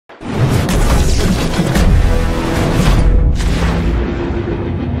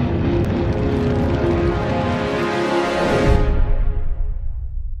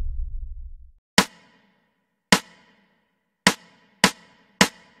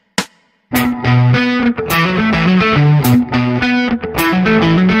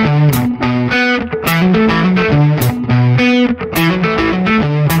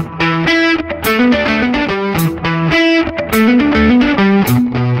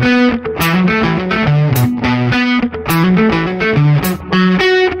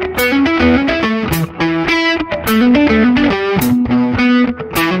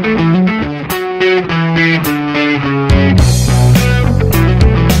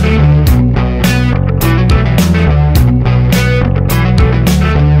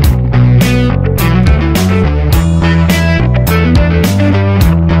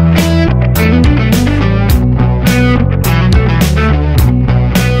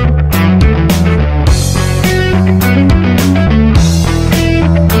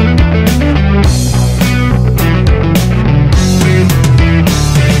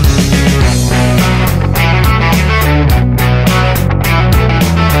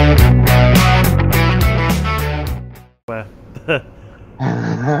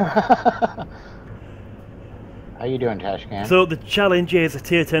How you doing, Tashkent? So the challenge is a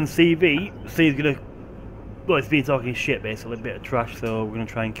tier 10 CV. So he's gonna, well, he's been talking shit basically, a bit of trash. So we're gonna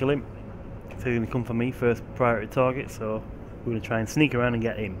try and kill him. So he's gonna come for me first, priority target. So we're gonna try and sneak around and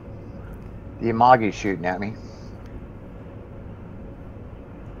get him. The Amagi's shooting at me.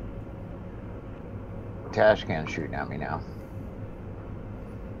 Tashkent's shooting at me now.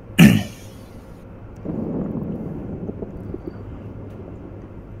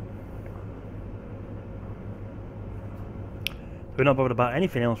 We're not bothered about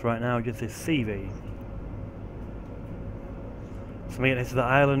anything else right now, just this CV. So I'm gonna get this to the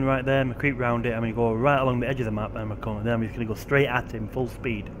island right there, I'm gonna creep round it, I'm gonna go right along the edge of the map, and then I'm just gonna go straight at him, full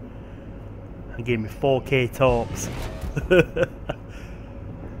speed. And give me 4K torps.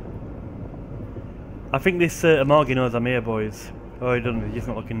 I think this Amagi knows I'm here, boys. Oh, he doesn't, he's just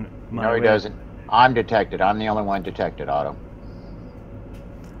not looking my way. No, he doesn't. I'm detected. I'm the only one detected, Otto.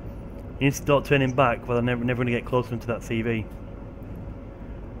 You need to start turning back, well, I'm never gonna get close enough to that CV.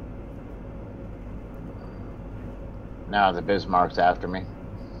 Now the Bismarck's after me.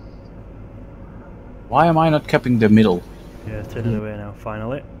 Why am I not capping the middle? Yeah, turn it away now,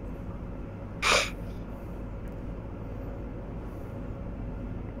 finally.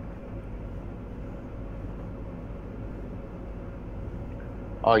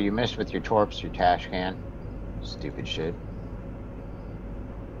 Oh, you missed with your torps, your Tashkent. Stupid shit.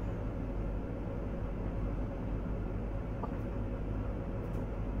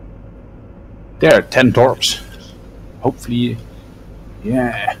 There are 10 torps. Hopefully,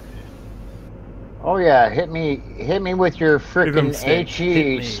 yeah. Oh yeah, hit me with your frickin' HE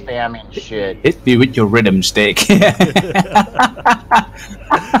me. spamming shit. Hit me with your rhythm stick.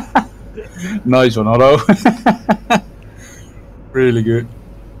 Nice one, Otto. Really good.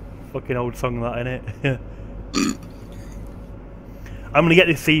 Fucking old song that, innit? I'm gonna get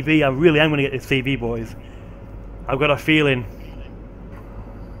this CV, I really am gonna get this CV, boys. I've got a feeling.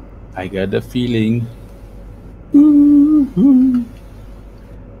 I got a feeling. Oh,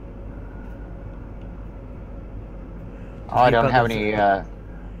 I don't have any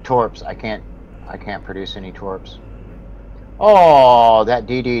torps. I can't produce any torps. Oh, that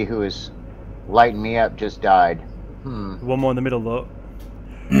DD who is lighting me up just died. One more in the middle though.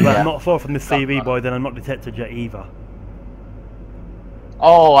 Yeah. Well, I'm not far from this CV, boy, then I'm not detected yet either.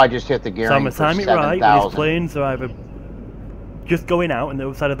 Oh, I just hit the gearing. So I'm gonna for time it right when 7,000. his planes are either just going out on the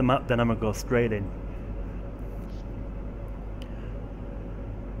other side of the map, then I'm gonna go straight in.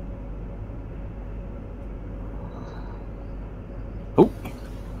 Oh.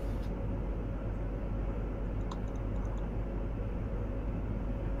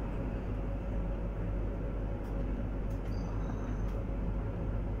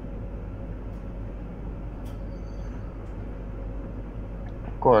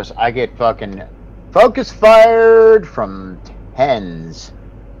 Of course, I get fucking focus fired from 10s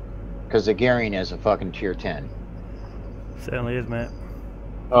because the gearing is a fucking tier 10. Certainly is, mate.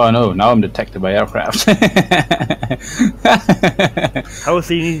 Oh no, now I'm detected by aircraft. How was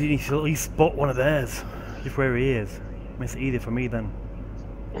he need to at least spot one of theirs? Just where he is. Makes it easier for me then.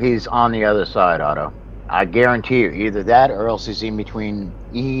 He's on the other side, Otto. I guarantee you, either that or else he's in between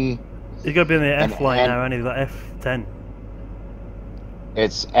E. He's gotta be in the and F line now, and he's got F10.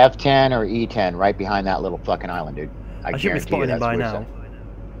 It's F10 or E10 right behind that little fucking island, dude. I should be spotting him by now.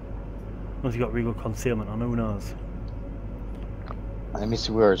 Unless he got regal concealment on, who knows? Let me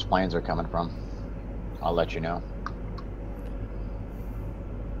see where his planes are coming from. I'll let you know.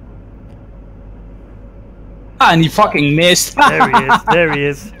 And he fucking missed. There he is, there he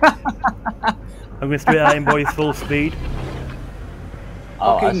is. I'm going straight at him, boys, full speed.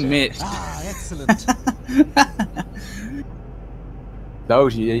 Oh, Fucking missed. Ah, excellent. That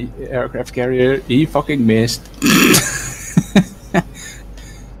was the aircraft carrier. He fucking missed.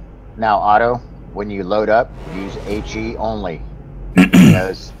 Now, Otto, when you load up, use HE only.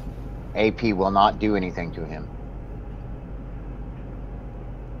 Because AP will not do anything to him.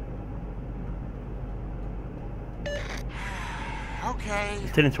 Okay.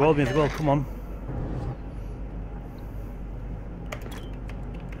 He's turning to me as well, come on.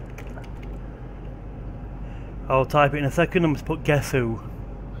 I'll type it in a second and just put guess who.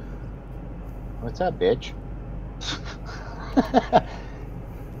 What's up, bitch?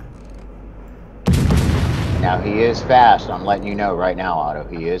 Now, he is fast. I'm letting you know right now, Otto.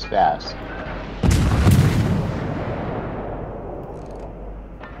 He is fast.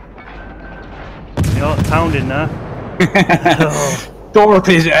 You're pounding now. Door up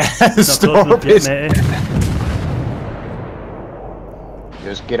his ass. Door up his ass.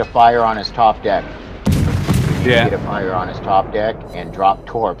 Just get a fire on his top deck. Yeah. Get a fire on his top deck and drop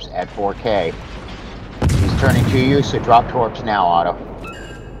torps at 4K. He's turning to you, so drop torps now, Otto.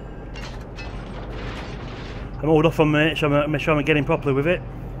 I'm all off on make sure I'm getting properly with it.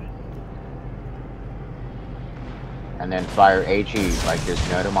 And then fire HE like there's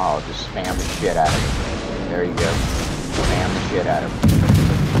no tomorrow. Just spam the shit out of him. There you go. Spam the shit out of him.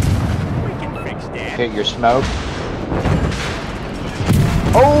 We can fix that. Hit your smoke.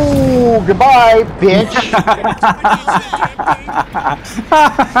 Oh, goodbye, bitch.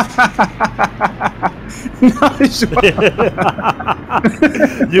 Nice.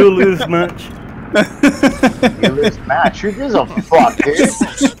 You lose match. You lose the match. Who gives a fuck, dude?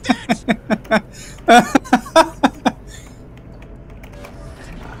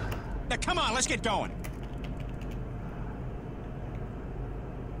 Now come on, let's get going.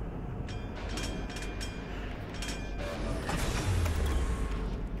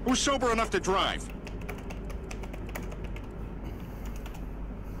 Who's sober enough to drive?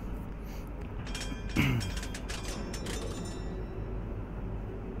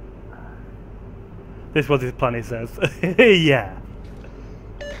 This was his plan, he says. Yeah.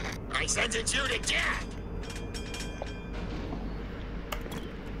 I sent it you to Jack.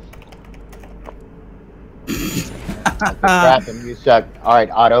 Crap, and you suck.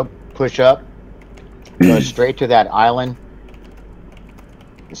 Alright, Otto, push up. Go straight to that island.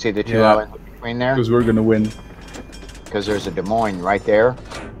 You see the two islands between there? Because we're gonna win. Because there's a Des Moines right there.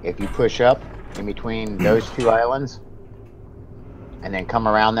 If you push up in between those two islands, and then come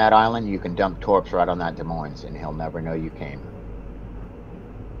around that island, you can dump torps right on that Des Moines, and he'll never know you came.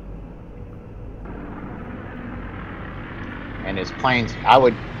 And his planes, I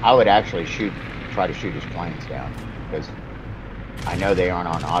would actually try to shoot his planes down, because I know they aren't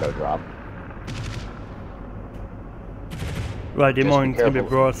on auto drop. Right, Des Just be Moines going to be careful.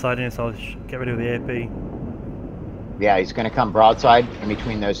 broadside in, so I'll get rid of the AP. Yeah, he's going to come broadside in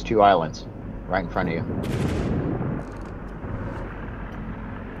between those two islands, right in front of you.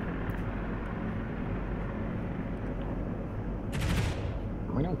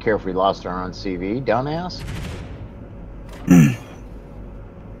 We don't care if we lost our own CV, dumbass.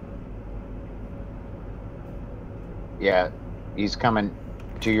 Yeah, he's coming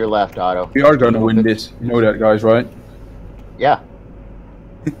to your left, Otto. We are gonna win this. You know that, guys, right? Yeah.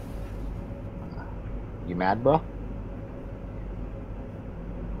 You mad, bro?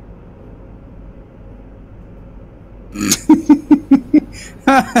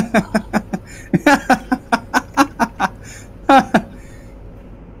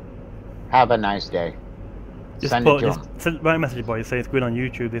 Have a nice day. Just Send it to him. send my message, boy. Say it's going on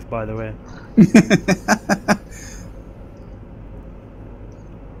YouTube. This, by the way.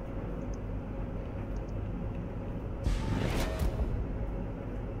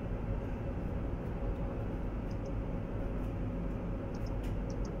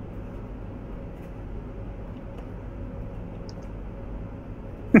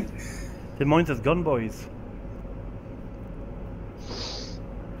 Des Moines has gone, boys.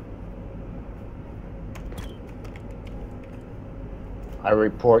 I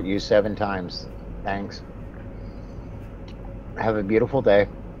report you 7 times. Thanks. Have a beautiful day.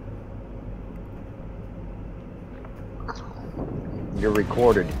 You're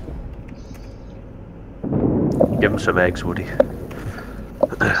recorded. Give him some eggs, Woody.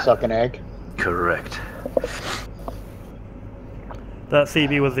 Suck an egg. Correct. That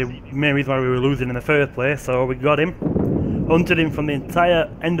CV was the main reason why we were losing in the first place, so we got him. Hunted him from the entire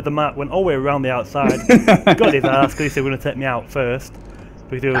end of the map, went all the way around the outside. Got his ass because he said he was going to take me out first.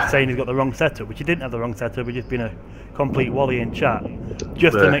 Because he was saying he's got the wrong setup, which he didn't have the wrong setup, he'd just been a complete wally in chat.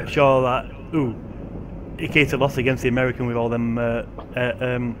 Just to make sure that, in case he lost against the American with all them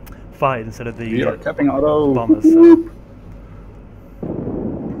fighters instead of the We are capping Otto. bombers. So.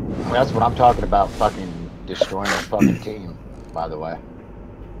 That's what I'm talking about, fucking destroying the fucking team, by the way.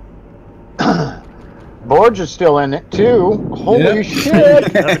 Borge is still in it too. Holy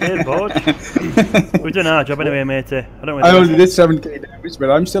shit! That we did, Borge. We've done our job anyway, matey. I don't I really only did 7k damage,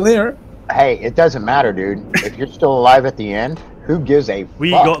 but I'm still here. Hey, it doesn't matter, dude. If you're still alive at the end, who gives a We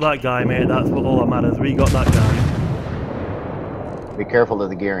fuck? got that guy, mate. That's what all that matters. We got that guy. Be careful of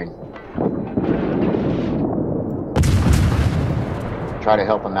the gearing. Try to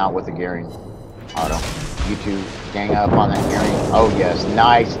help him out with the gearing. Otto, you two gang up on that gearing. Oh yes,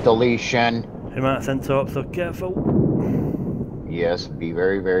 nice deletion. He might have sent up, so careful. Yes, be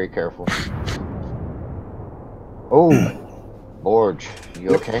very, very careful. Oh, Borge,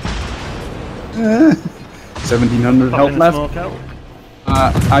 you okay? 1700 health Popping the left. smoke out.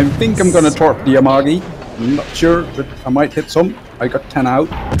 I think I'm gonna torp the Amagi. I'm not sure, but I might hit some. I got 10 out.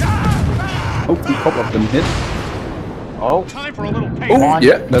 Hopefully a couple of them hit. Oh, Time for a little pace. Oh,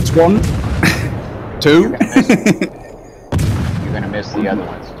 yeah, that's one. Two. You're gonna miss the other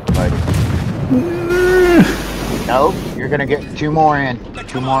ones. But... Nope, you're gonna get 2 more in.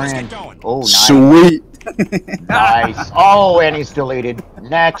 2 more in. Oh, nice. Sweet. Nice. Oh, and he's deleted.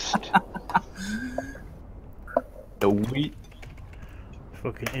 Next. Sweet.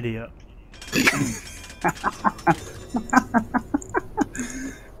 Fucking idiot.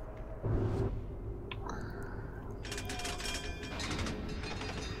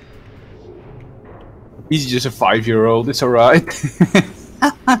 He's just a 5-year-old. It's alright.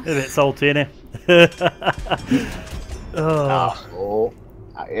 A bit salty, innit? Oh. Oh,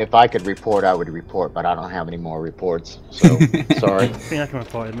 if I could report, I would report, but I don't have any more reports. So, sorry. I think I can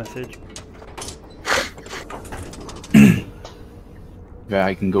report a message. Yeah,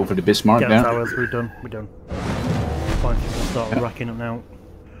 I can go for the Bismarck Get now. towers, we're done. We're done. Points will start racking up now.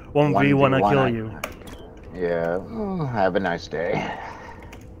 1v1, I kill you. Yeah, have a nice day.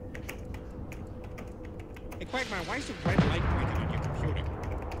 Hey, Quagmire, why is the red light blinking on your computer?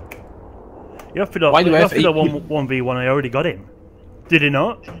 He offered a, Why do I have he offered a 8 1v1, I already got him. Did he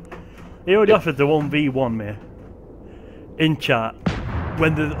not? He already offered the 1v1 me. In chat.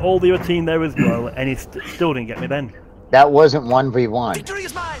 When there's all the other team there as well, and he still didn't get me then. That wasn't 1v1. Victory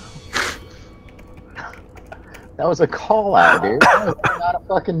is mine! That was a call out, dude. That was not a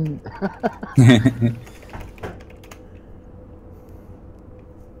fucking...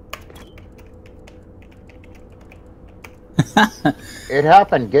 It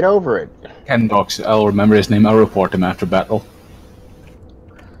happened. Get over it. Ken Dox, I'll remember his name. I'll report him after battle.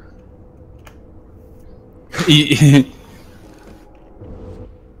 Yeah,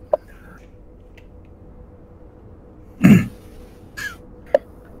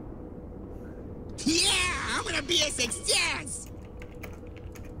 I'm gonna be a success!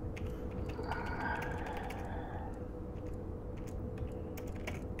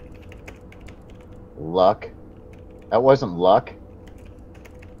 Luck. That wasn't luck.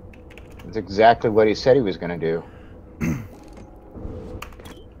 It's exactly what he said he was going to do.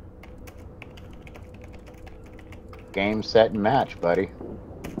 Game, set, and match, buddy.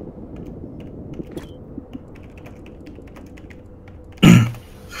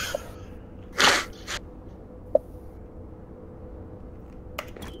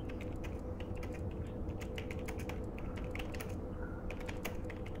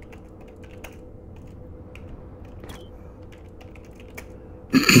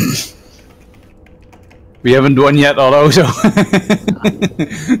 We haven't won yet, although, so...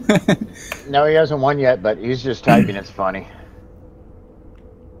 No, he hasn't won yet, but he's just typing. It's funny.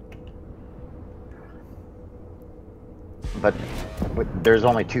 But there's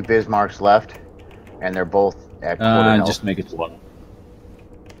only 2 Bismarcks left, and they're both at quarter health. Just make it 1.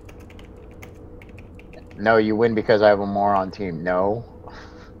 No, you win because I have a moron team. No.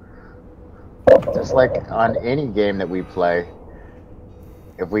 Just like on any game that we play,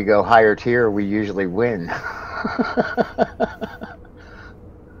 if we go higher tier, we usually win.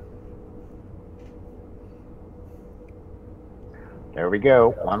 There we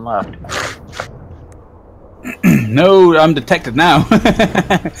go. 1 left. No, I'm detected now.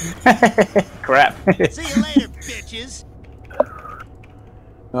 Crap. See you later, bitches!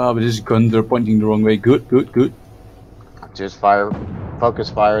 Oh, but this guns are pointing the wrong way. Good, good, good. Just fire, focus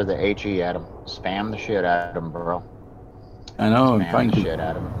fire the HE at him. Spam the shit at him, bro. I know, I'm Spam trying the to. shit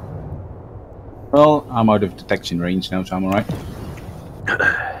at him. Well, I'm out of detection range now, so I'm alright.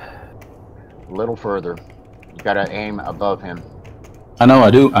 A little further. You gotta aim above him. I know,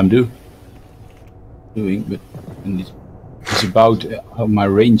 I do. I'm doing, but it's about my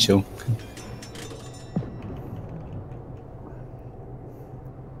range, so.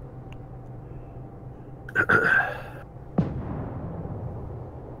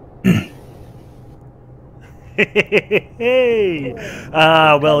 Hey!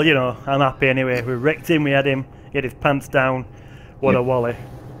 Well, you know, I'm happy anyway. We wrecked him, we had him, he had his pants down. What a wally.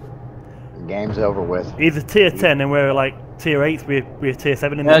 Game's over with. He's a tier 10 and we're like tier 8, we're tier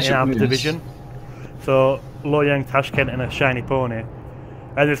 7 in our division. So, Loyang, Tashkent and a shiny pony.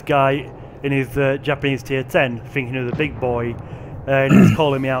 And this guy in his Japanese tier 10 thinking he was a big boy, and he's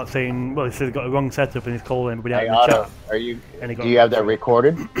calling me out saying, well, he says he's got a wrong setup and he's calling everybody out Hey, in the Otto, chat. are you? And he Do you have that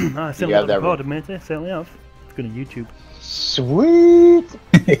recorded? I certainly have that recorded, mate. Certainly have. It's going to YouTube. Sweet.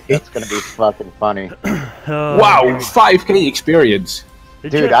 That's gonna be fucking funny. Wow, 5k experience.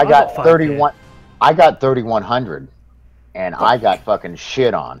 Dude, I got 31. I got 3100, and I got fucking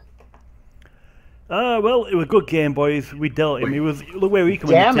shit on. Well, it was a good game, boys. We dealt him. He was look where he come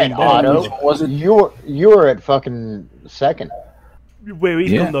Damn in it, the Otto! Was it? You were at fucking second. Where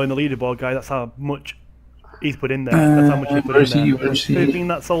he's come though in the leaderboard, guy. That's how much he's put in there. That's how much he put in there. Where is he? So being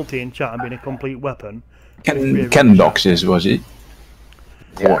that salty in chat and being a complete weapon. Ken Boxes, was it?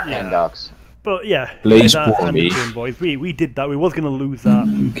 Yeah, and ducks. But yeah, Blaze that Bobby. boys. We did that. We was going to lose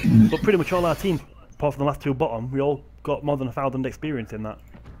that, but pretty much all our team, apart from the last two bottom, we all got more than 1,000 experience in that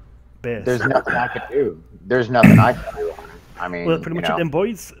base. There's nothing I can do. There's nothing I can do. I mean, Well, pretty much it then,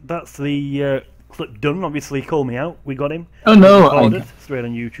 boys. That's the clip done. Obviously, call me out. We got him. Oh no! Recorded straight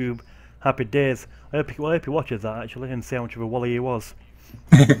on YouTube. Happy days. I hope he watches that actually and see how much of a wally he was.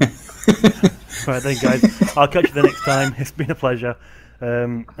 Right then, guys. I'll catch you the next time. It's been a pleasure.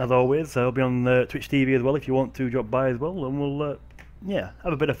 As always, I'll be on Twitch TV as well if you want to drop by as well, and we'll yeah,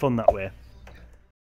 have a bit of fun that way.